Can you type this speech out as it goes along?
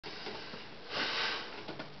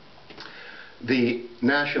The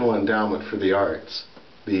National Endowment for the Arts,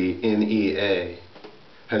 the NEA,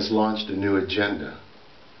 has launched a new agenda.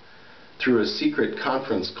 Through a secret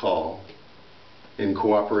conference call in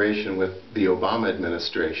cooperation with the Obama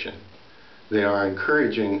administration, they are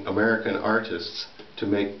encouraging American artists to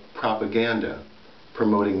make propaganda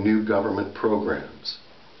promoting new government programs.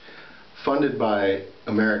 Funded by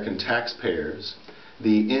American taxpayers,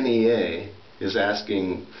 the NEA is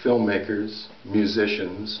asking filmmakers,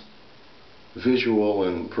 musicians, visual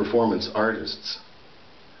and performance artists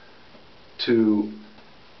to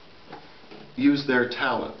use their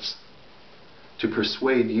talents to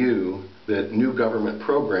persuade you that new government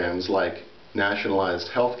programs like nationalized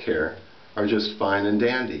health care are just fine and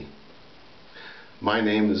dandy. My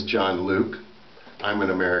name is John Luke. I'm an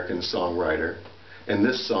American songwriter, and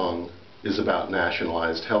this song is about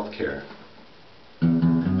nationalized health care.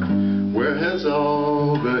 Where has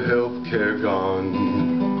all the health care gone?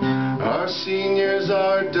 Our seniors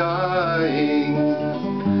are dying.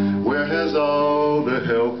 Where has all the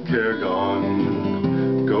health care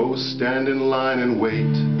gone? Go stand in line and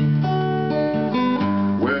wait.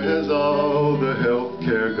 Where has all the health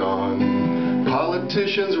care gone?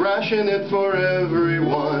 Politicians ration it for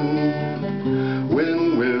everyone.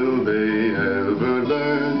 When will they ever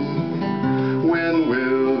learn? When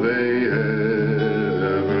will they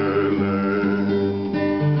ever learn?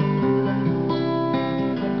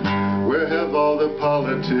 Where have all the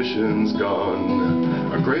politicians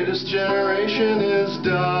gone? Our greatest generation is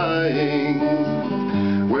dying.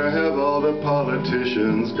 Where have all the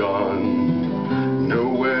politicians gone?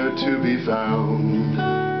 Nowhere to be found.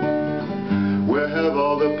 Where have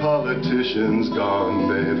all the politicians gone?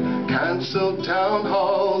 They've cancelled town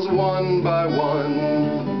halls one by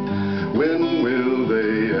one. When will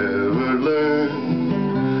they ever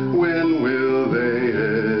learn? When will they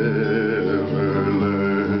ever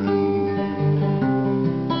learn?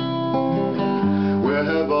 Where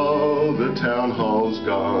have all the town halls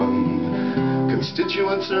gone?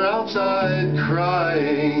 Constituents are outside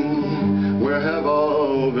crying. Where have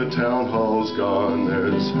all the town halls gone?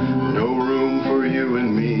 There's no room for you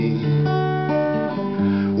and me.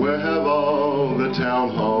 Where have all the town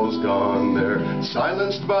halls gone? They're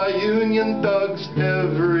silenced by union thugs,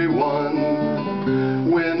 everyone.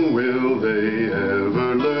 When will they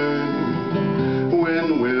ever learn?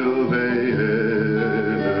 When will they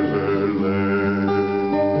ever learn?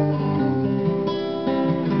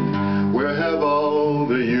 Where have all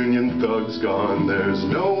the union thugs gone? There's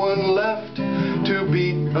no one left to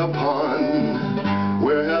beat upon.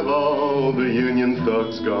 Where have all the union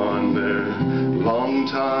thugs gone? They're long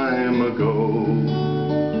time ago.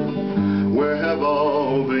 Where have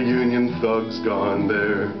all the union thugs gone?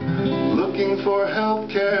 They're looking for health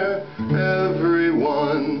care,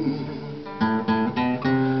 everyone.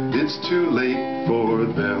 It's too late for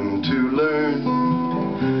them to learn.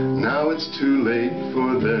 Now it's too late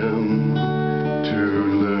for them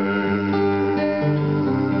to learn.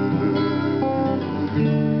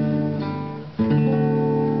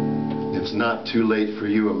 It's not too late for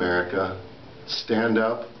you, America. Stand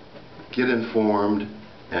up, get informed,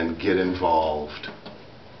 and get involved.